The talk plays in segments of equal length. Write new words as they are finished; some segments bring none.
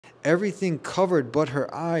everything covered but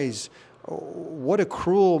her eyes. What a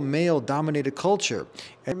cruel male-dominated culture.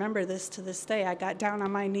 I remember this to this day. I got down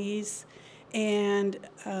on my knees, and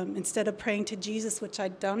instead of praying to Jesus, which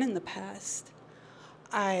I'd done in the past,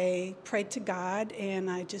 I prayed to God,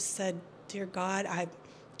 and I just said, "Dear God, I've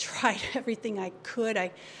tried everything I could.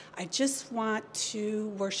 I just want to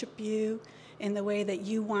worship you in the way that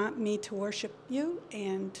you want me to worship you,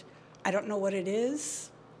 and I don't know what it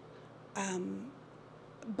is,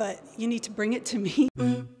 but you need to bring it to me."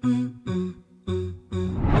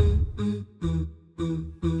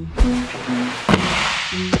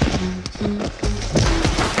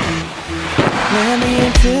 Let me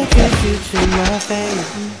introduce you to my faith.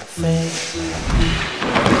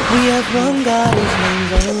 We have one God, His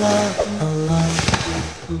name's Allah.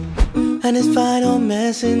 And His final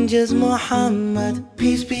messenger's Muhammad,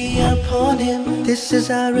 peace be upon him. This is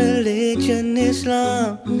our religion,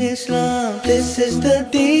 Islam. This is the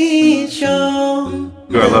Deen Show.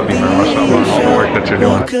 I love you very much. I love all the work that you're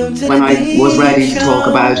doing. When I was ready to talk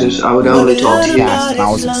about it, I would only talk to you. And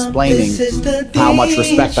I was explaining how much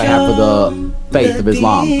respect I have for the faith of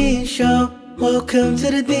Islam. Welcome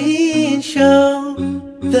to the Deen Show.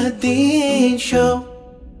 The Deen Show.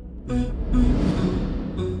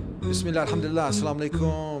 Bismillah, alhamdulillah, assalamu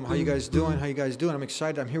alaikum. How you guys doing? I'm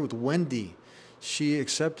excited. I'm here with Wendy. She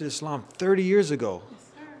accepted Islam 30 years ago. Yes,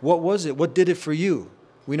 sir. What was it? What did it for you?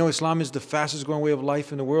 We know Islam is the fastest growing way of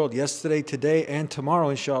life in the world, yesterday, today, and tomorrow,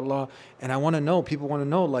 inshallah. And I want to know, people want to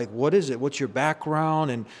know, like, what is it? What's your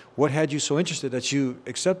background? And what had you so interested that you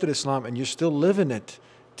accepted Islam and you're still living it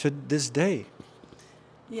to this day?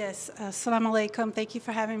 Yes, assalamu alaikum. Thank you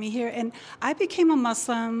for having me here. And I became a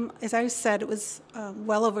Muslim, as I said, it was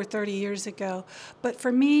well over 30 years ago. But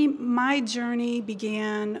for me, my journey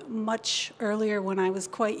began much earlier when I was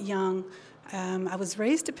quite young. I was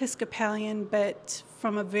raised Episcopalian, but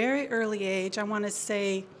from a very early age, I want to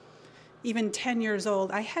say even 10 years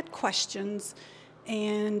old, I had questions,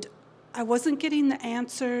 and I wasn't getting the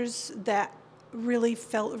answers that really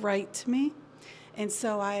felt right to me. And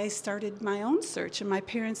so I started my own search, and my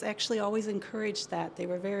parents actually always encouraged that. They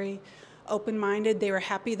were very open-minded. They were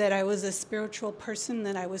happy that I was a spiritual person,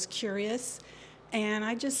 that I was curious. And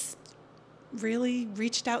I just really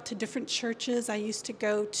reached out to different churches. I used to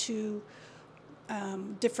go to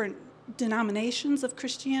different denominations of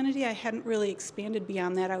Christianity. I hadn't really expanded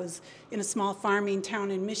beyond that. I was in a small farming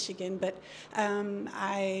town in Michigan, but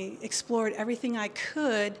I explored everything I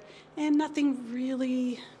could, and nothing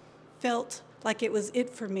really felt like it was it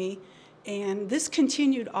for me. And this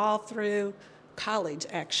continued all through college,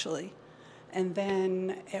 actually. And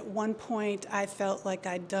then at one point, I felt like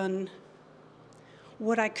I'd done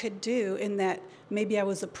what I could do, in that maybe I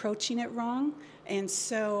was approaching it wrong. And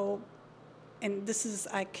so, and this is,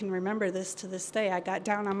 I can remember this to this day, I got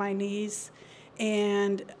down on my knees,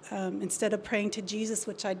 and instead of praying to Jesus,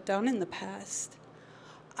 which I'd done in the past,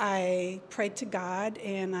 I prayed to God,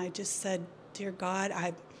 and I just said, "Dear God,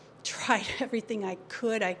 I've tried everything I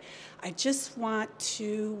could. I just want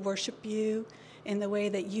to worship you in the way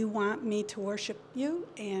that you want me to worship you,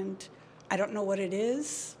 and I don't know what it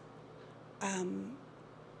is,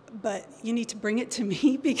 but you need to bring it to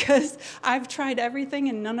me, because I've tried everything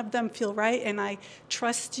and none of them feel right, and I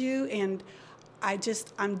trust you, and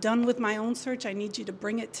I'm done with my own search. I need you to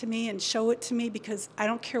bring it to me and show it to me, because I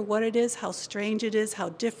don't care what it is, how strange it is, how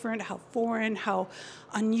different, how foreign, how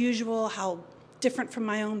unusual, how different from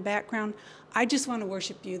my own background. I just want to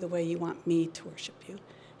worship you the way you want me to worship you."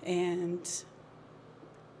 And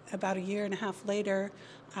about a year and a half later,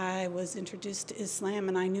 I was introduced to Islam,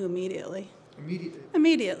 and I knew immediately.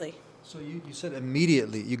 Immediately. So you said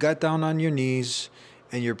immediately. You got down on your knees,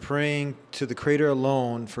 and you're praying to the Creator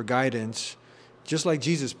alone for guidance, just like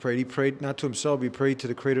Jesus prayed. He prayed not to himself, he prayed to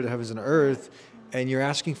the Creator of the heavens and earth, and you're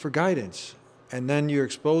asking for guidance. And then you're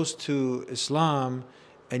exposed to Islam,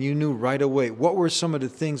 and you knew right away. What were some of the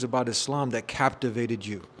things about Islam that captivated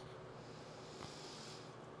you?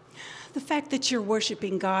 The fact that you're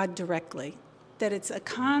worshiping God directly, that it's a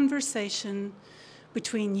conversation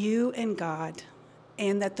between you and God,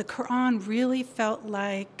 and that the Quran really felt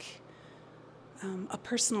like a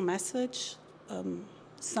personal message,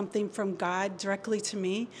 something from God directly to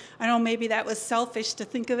me. I know maybe that was selfish to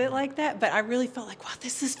think of it like that, but I really felt like, wow,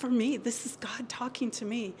 this is for me. This is God talking to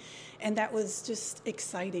me. And that was just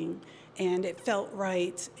exciting, and it felt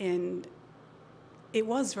right, and it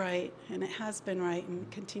was right, and it has been right, and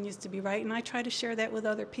continues to be right, and I try to share that with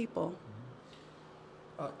other people.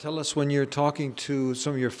 Tell us, when you're talking to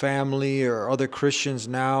some of your family or other Christians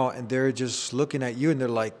now, and they're just looking at you and they're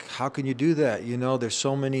like, how can you do that? You know, there's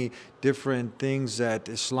so many different things that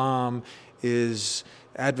Islam is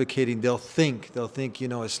advocating, they'll think, you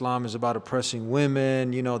know, Islam is about oppressing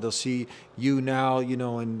women. You know, they'll see you now, you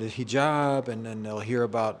know, in the hijab, and then they'll hear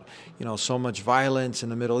about, you know, so much violence in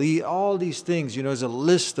the Middle East. All these things, you know, there's a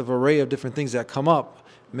list of array of different things that come up.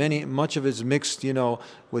 Much of it's mixed, you know,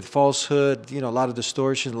 with falsehood, you know, a lot of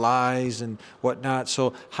distortion, lies, and whatnot.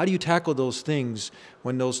 So how do you tackle those things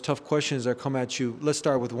when those tough questions are come at you? Let's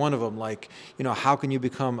start with one of them, like, you know, how can you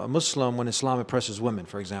become a Muslim when Islam oppresses women,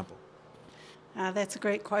 for example? That's a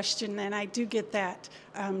great question, and I do get that.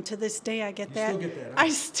 To this day, I get that. Still get that, huh? I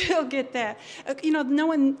still get that. You know, no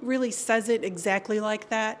one really says it exactly like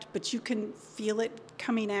that, but you can feel it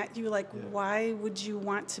coming at you. Like, why would you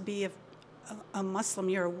want to be a Muslim?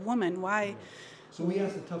 You're a woman. Why? So we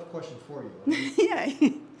asked a tough question for you.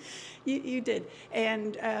 Right? Yeah, you did.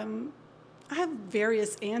 And I have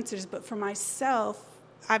various answers, but for myself,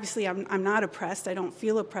 obviously I'm not oppressed. I don't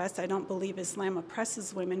feel oppressed. I don't believe Islam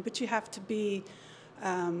oppresses women, but you have to be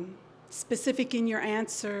specific in your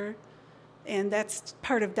answer, and that's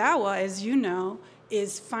part of dawah, as you know,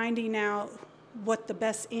 is finding out what the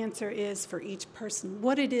best answer is for each person.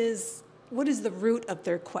 What is the root of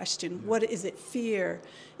their question? What is it? Fear?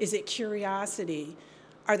 Is it curiosity?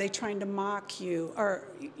 Are they trying to mock you? Or,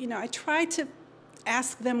 you know, I try to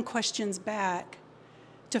ask them questions back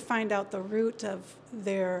to find out the root of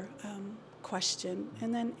their question,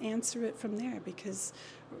 and then answer it from there, because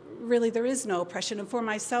really there is no oppression. And for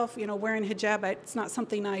myself, you know, wearing hijab, it's not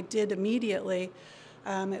something I did immediately.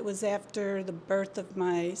 It was after the birth of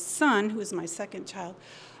my son, who was my second child,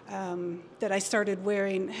 that I started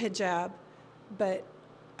wearing hijab. But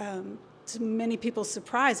to many people's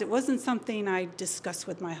surprise, it wasn't something I discussed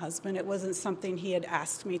with my husband. It wasn't something he had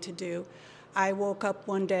asked me to do. I woke up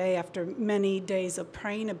one day after many days of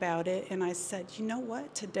praying about it, and I said, you know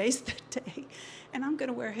what, today's the day, and I'm going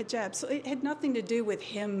to wear hijab. So it had nothing to do with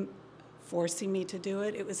him forcing me to do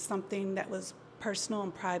it. It was something that was personal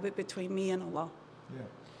and private between me and Allah. Yeah.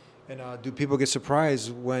 And do people get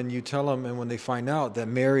surprised when you tell them and when they find out that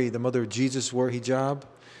Mary, the mother of Jesus, wore hijab,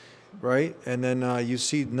 right? And then you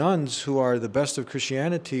see nuns who are the best of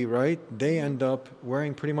Christianity, right? They end up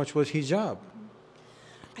wearing pretty much what hijab.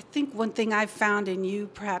 I think one thing I've found, and you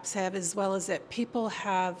perhaps have as well, is that people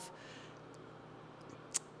have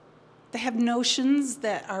notions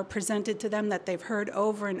that are presented to them that they've heard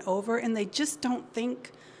over and over, and they just don't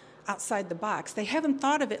think outside the box. They haven't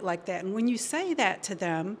thought of it like that. And when you say that to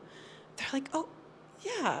them, they're like, oh,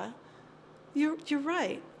 yeah, you're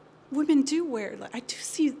right. Women do wear, I do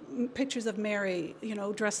see pictures of Mary, you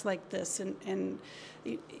know, dressed like this, and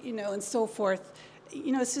you know, and so forth.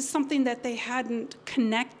 You know, it's just something that they hadn't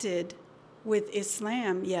connected with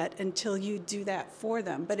Islam yet until you do that for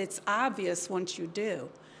them. But it's obvious once you do.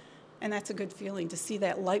 And that's a good feeling, to see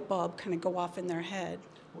that light bulb kind of go off in their head.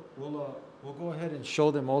 We'll go ahead and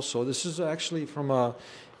show them also. This is actually from a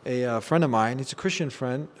friend of mine. He's a Christian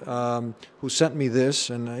friend who sent me this.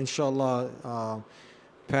 And inshallah,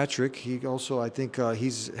 Patrick, he also, I think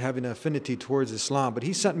he's having an affinity towards Islam. But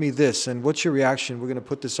he sent me this. And what's your reaction? We're going to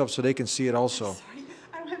put this up so they can see it also. Sorry,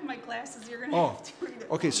 I don't have my glasses. You're going to have to read it.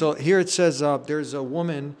 Okay, so here it says there's a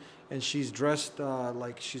woman, and she's dressed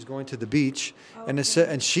like she's going to the beach. Okay.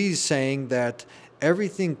 And she's saying that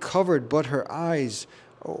everything covered but her eyes.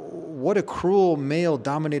 What a cruel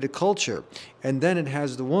male-dominated culture. And then it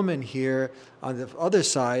has the woman here on the other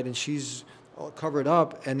side, and she's covered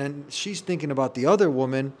up, and then she's thinking about the other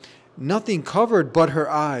woman, nothing covered but her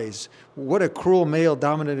eyes. What a cruel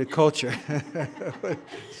male-dominated culture.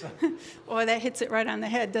 Well, that hits it right on the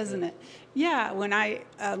head, doesn't it? Yeah, when I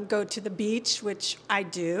go to the beach, which I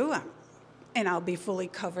do, and I'll be fully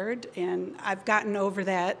covered, and I've gotten over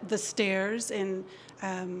that, the stares, and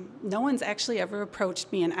no one's actually ever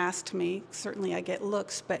approached me and asked me. Certainly I get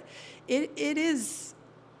looks, but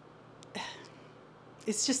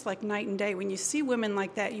it's just like night and day. When you see women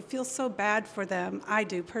like that, you feel so bad for them. I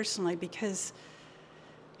do personally, because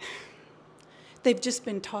they've just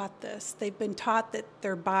been taught this. They've been taught that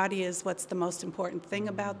their body is what's the most important thing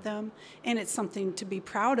about them, and it's something to be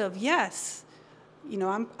proud of. Yes, you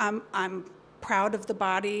know, I'm proud of the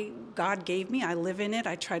body God gave me. I live in it.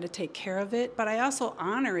 I try to take care of it, but I also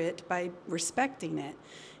honor it by respecting it.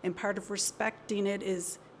 And part of respecting it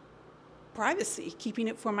is privacy, keeping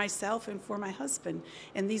it for myself and for my husband.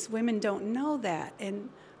 And these women don't know that. And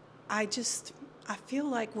I feel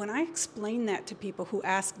like when I explain that to people who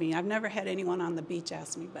ask me, I've never had anyone on the beach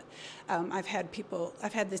ask me, but I've had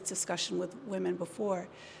this discussion with women before.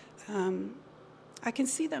 I can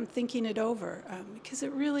see them thinking it over, because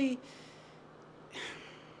it really,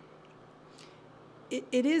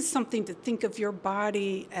 it is something to think of your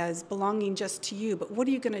body as belonging just to you, but what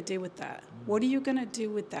are you going to do with that? What are you going to do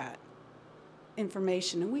with that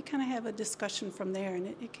information? And we kind of have a discussion from there, and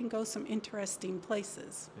it can go some interesting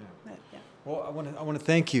places. Yeah. Yeah. Well, I want to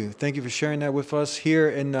thank you. Thank you for sharing that with us here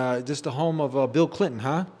in just the home of Bill Clinton,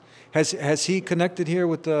 huh? Has he connected here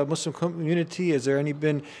with the Muslim community? Has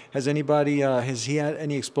he had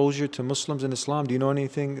any exposure to Muslims and Islam? Do you know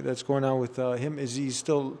anything that's going on with him? Is he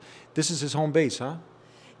still, this is his home base, huh?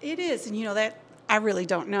 It is, and that I really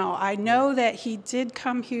don't know. I know that he did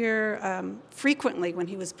come here frequently when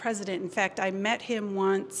he was president. In fact, I met him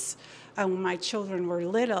once when my children were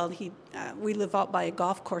little. We live out by a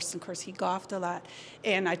golf course, and of course he golfed a lot.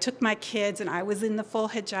 And I took my kids, and I was in the full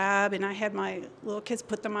hijab, and I had my little kids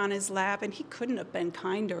put them on his lap, and he couldn't have been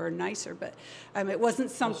kinder or nicer, but it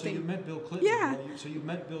wasn't something. So you met Bill Clinton? Yeah. So you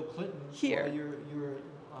met Bill Clinton here. While you were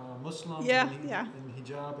Muslim, yeah, and yeah. and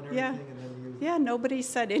hijab and everything, yeah. and then you... Yeah, nobody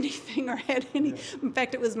said anything or had any. Yeah. In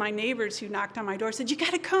fact, it was my neighbors who knocked on my door, said, "You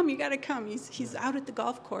got to come, you got to come." He's out at the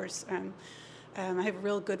golf course. I have a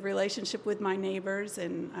real good relationship with my neighbors,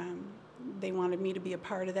 and they wanted me to be a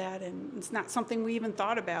part of that. And it's not something we even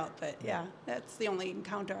thought about, but yeah, that's the only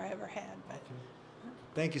encounter I ever had. But.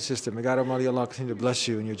 Thank you, sister. May God Almighty Allah continue to bless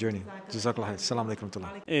you in your journey. Jazakallah khair. Assalamu alaikum wa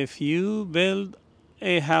rahmatullah. If you build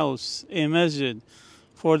a house, a masjid,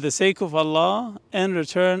 for the sake of Allah, in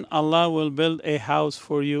return, Allah will build a house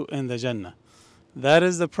for you in the Jannah. That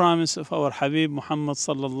is the promise of our Habib Muhammad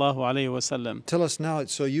sallallahu alayhi wasallam. Tell us now,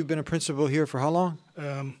 so you've been a principal here for how long?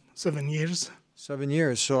 7 years. 7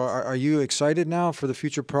 years. So are you excited now for the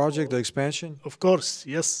future project, the expansion? Of course,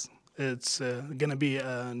 yes. It's going to be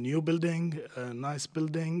a new building, a nice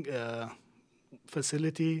building,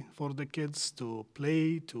 facility for the kids to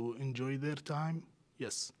play, to enjoy their time.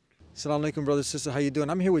 Yes. Assalamu alaikum, brother, sister. How you doing?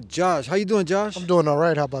 I'm here with Josh. How you doing, Josh? I'm doing all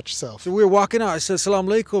right. How about yourself? So we were walking out. I said,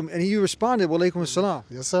 Assalamu alaikum, and you responded, wa alaikum assalam.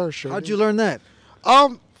 Yes, sir. Sure. How'd you learn that?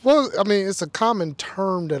 Well, I mean, it's a common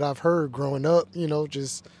term that I've heard growing up,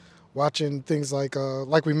 just watching things like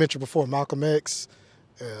we mentioned before, Malcolm X,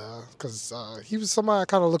 because he was somebody I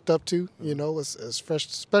kind of looked up to,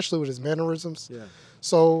 especially with his mannerisms. Yeah.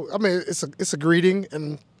 So, I mean, it's a greeting,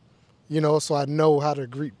 and, so I know how to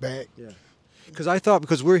greet back. Yeah.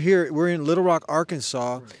 Because we're in Little Rock,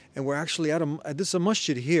 Arkansas, right. And we're actually this is a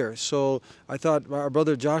masjid here. So I thought our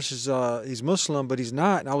brother Josh is he's Muslim, but he's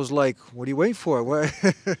not. And I was like, what are you waiting for?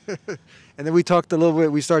 And then we talked a little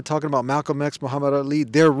bit. We started talking about Malcolm X, Muhammad Ali,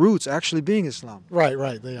 their roots actually being Islam.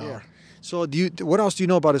 Right, they yeah. are. So what else do you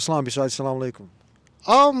know about Islam besides Assalamu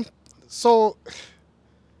alaikum? So.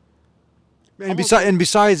 And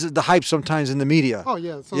besides the hype sometimes in the media. Oh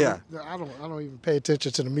yeah, so yeah. I don't even pay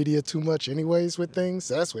attention to the media too much, anyways. With things,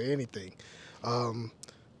 that's with anything.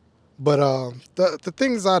 But the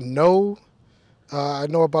things I know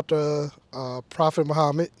about the Prophet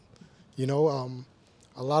Muhammad.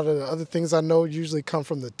 A lot of the other things I know usually come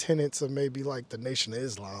from the tenets of maybe like the Nation of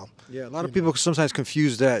Islam. Yeah, a lot of people sometimes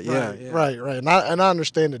confuse that. Right, yeah. Right. And I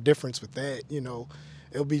understand the difference with that. It'll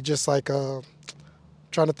be just like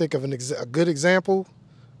trying to think of a good example,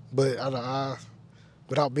 but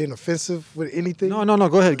without being offensive with anything. No.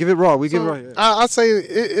 Go ahead. Give it raw. Give it raw. Yeah. I'd say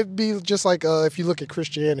it'd be just like if you look at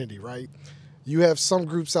Christianity, right? You have some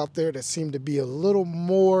groups out there that seem to be a little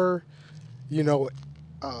more,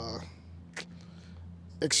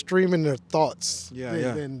 extreme in their thoughts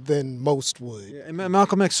than most would. Yeah. And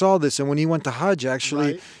Malcolm X saw this, and when he went to Hajj,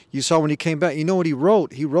 actually, right. You saw when he came back, you know what he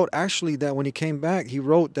wrote? He wrote actually that when he came back, he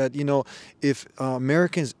wrote that, if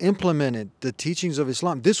Americans implemented the teachings of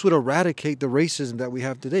Islam, this would eradicate the racism that we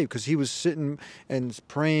have today, because he was sitting and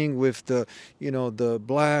praying with the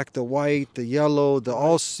black, the white, the yellow, the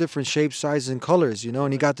all different shapes, sizes, and colors,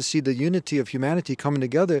 and he got to see the unity of humanity coming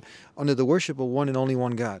together under the worship of one and only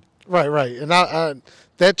one God. Right. And I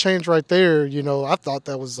that change right there, I thought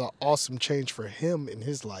that was an awesome change for him in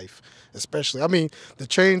his life, especially. I mean, the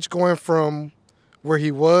change going from where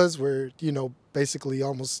he was, basically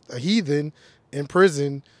almost a heathen in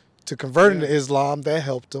prison, to converting to Islam, that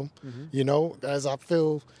helped him. Mm-hmm. As I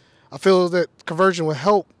feel that conversion will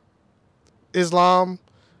help Islam,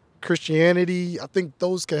 Christianity. I think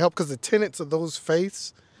those can help, because the tenets of those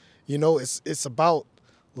faiths, it's about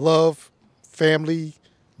love, family,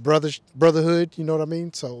 brotherhood, you know what I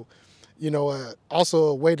mean? So, also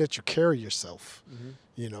a way that you carry yourself.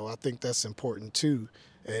 Mm-hmm. I think that's important too.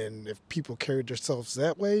 And if people carried themselves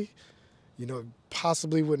that way,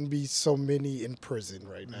 possibly wouldn't be so many in prison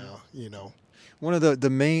right now, One of the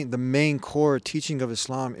main core teaching of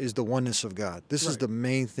Islam is the oneness of God. This is the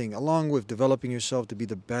main thing, along with developing yourself to be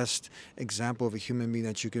the best example of a human being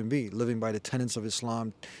that you can be, living by the tenets of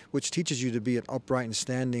Islam, which teaches you to be an upright and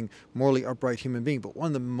standing, morally upright human being. But one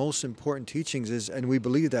of the most important teachings is, and we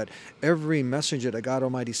believe that every messenger that God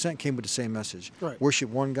Almighty sent came with the same message: worship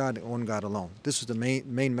one God and one God alone. This is the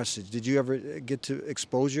main message. Did you ever get to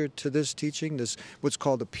exposure to this teaching, this what's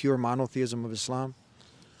called the pure monotheism of Islam?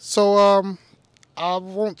 So, I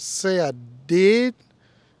won't say I did.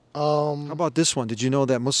 How about this one? Did you know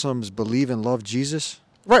that Muslims believe and love Jesus?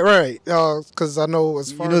 Right. Because I know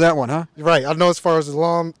as far you know that one, huh? Right. I know as far as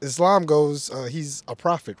Islam goes, he's a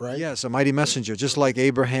prophet, right? Yes, a mighty messenger, just like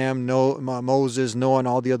Abraham, Moses, Noah, and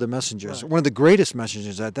all the other messengers. One of the greatest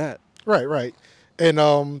messengers at that. Right.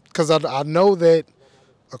 And because I know that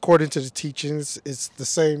according to the teachings, it's the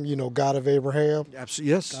same, God of Abraham.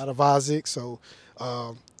 Absolutely, yes. God of Isaac. So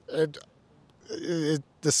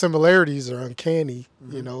the similarities are uncanny,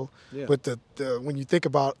 Yeah. But when you think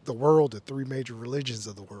about the world, the three major religions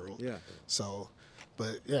of the world. Yeah. So,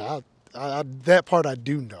 but yeah, I that part I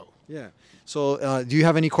do know. Yeah. So, do you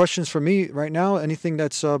have any questions for me right now? Anything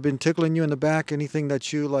that's been tickling you in the back? Anything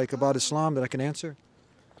that you like about Islam that I can answer?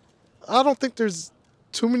 I don't think there's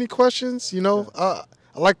too many questions. I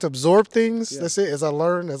like to absorb things. Yeah. That's it. As I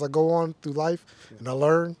learn, as I go on through life, and I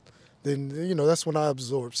learn, then that's when I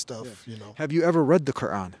absorb stuff. Yeah. Have you ever read the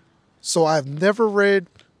Quran? So I've never read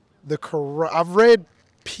the Quran. I've read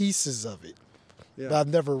pieces of it, but I've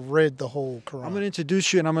never read the whole Quran. I'm going to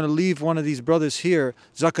introduce you, and I'm going to leave one of these brothers here.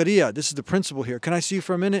 Zakaria, this is the principal here. Can I see you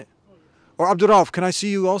for a minute? Or Abdurrauf, can I see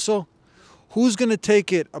you also? Who's going to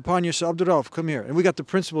take it upon yourself? Abdurrauf, come here. And we got the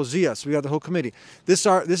principal, Zias. We got the whole committee. This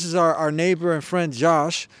is our neighbor and friend,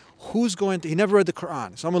 Josh. He never read the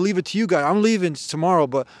Quran. So I'm going to leave it to you guys. I'm leaving tomorrow,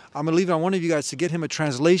 but I'm going to leave it on one of you guys to get him a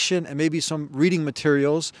translation and maybe some reading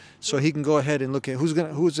materials so he can go ahead and look at you're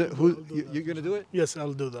going to do it? Yes,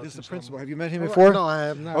 I'll do that. This is the principal. Have you met him before? No, I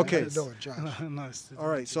have not. Okay. Nice. All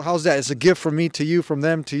right. So how's that? It's a gift from me to you, from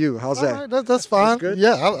them to you. How's that? All right, that's fine. That's good?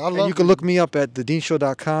 Yeah, I love it. And you can look me up at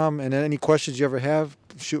TheDeenShow.com, and any questions you ever have,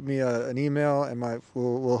 shoot me an email, and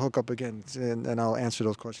we'll hook up again, and I'll answer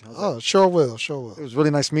those questions. Sure will. It was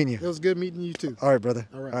really nice meeting you. It was good meeting you too. All right, brother.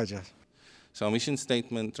 All right, Josh. So our mission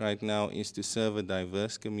statement right now is to serve a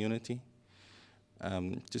diverse community,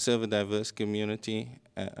 and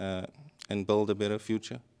build a better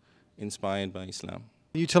future inspired by Islam.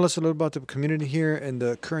 Can you tell us a little about the community here and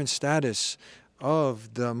the current status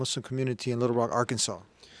of the Muslim community in Little Rock, Arkansas?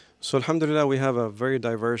 So alhamdulillah, we have a very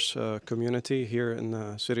diverse community here in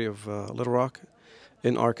the city of Little Rock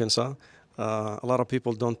in Arkansas. A lot of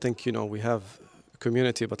people don't think, we have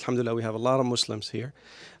community, but alhamdulillah, we have a lot of Muslims here.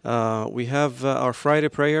 We have our Friday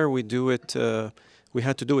prayer. We do it. We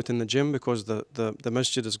had to do it in the gym because the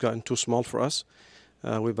masjid has gotten too small for us.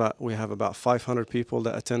 We have about 500 people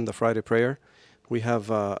that attend the Friday prayer. We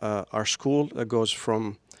have our school that goes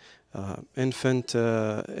from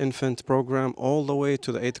infant program all the way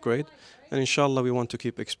to the 8th grade, and inshallah we want to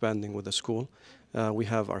keep expanding with the school. We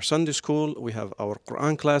have our Sunday school, we have our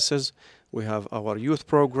Quran classes, we have our youth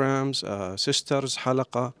programs, sisters,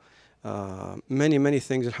 halaqa, many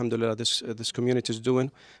things alhamdulillah this community is doing.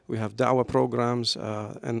 We have da'wah programs,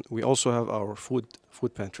 and we also have our food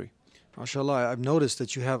pantry. MashaAllah, I've noticed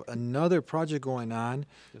that you have another project going on.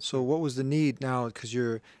 Yes, so what was the need now? Because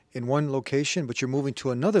you're in one location, but you're moving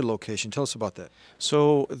to another location. Tell us about that.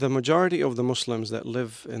 So the majority of the Muslims that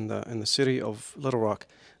live in the city of Little Rock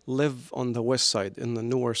live on the west side, in the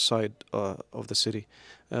newer side of the city.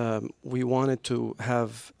 We wanted to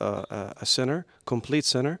have a center, complete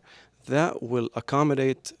center, that will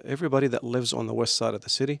accommodate everybody that lives on the west side of the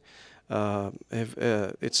city.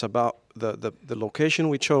 It's about the location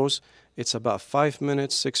we chose. It's about 5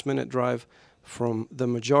 minutes, 6-minute drive from the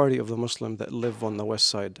majority of the Muslims that live on the west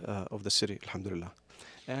side of the city, alhamdulillah.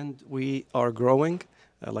 And we are growing.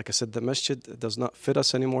 Like I said, the masjid does not fit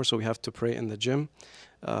us anymore, so we have to pray in the gym.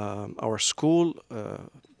 Our school,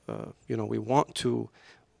 we want to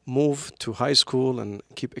move to high school and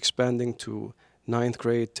keep expanding to 9th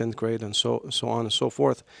grade, 10th grade, and so on and so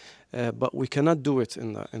forth. But we cannot do it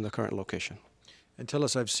in the current location. And tell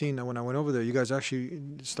us, I've seen when I went over there, you guys actually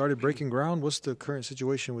started breaking ground. What's the current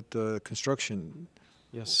situation with the construction?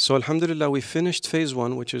 Yes, so alhamdulillah, we finished phase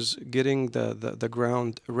 1, which is getting the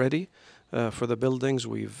ground ready for the buildings.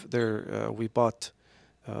 We bought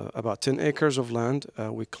about 10 acres of land.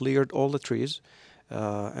 We cleared all the trees,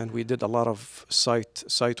 and we did a lot of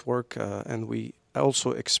site work, and we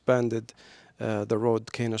also expanded the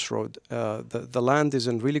road, Canis Road. The land is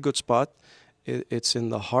in really good spot. It's in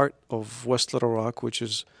the heart of West Little Rock, which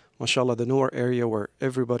is mashallah, the newer area where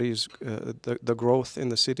everybody's, the growth in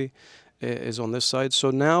the city is on this side.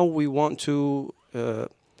 So now we want to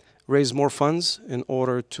raise more funds in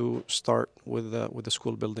order to start with the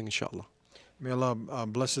school building, inshallah. May Allah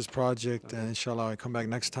bless this project, and inshallah I come back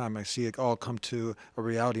next time. I see it all come to a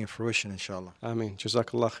reality and fruition, inshallah. Ameen.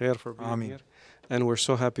 Jazakallah khair for being here. And we're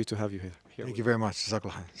so happy to have you here. Thank you very much.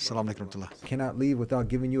 Jazakallah khair. Assalamu alaikum. Cannot leave without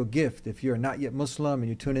giving you a gift. If you're not yet Muslim and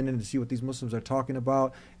you're tuning in to see what these Muslims are talking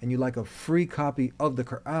about, and you like a free copy of the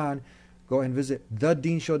Quran, go ahead and visit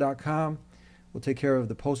TheDeenShow.com. We'll take care of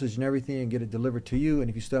the postage and everything and get it delivered to you. And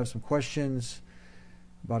if you still have some questions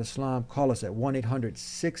about Islam, call us at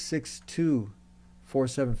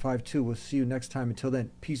 1-800-662-4752. We'll see you next time. Until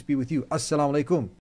then, peace be with you. Assalamu alaikum.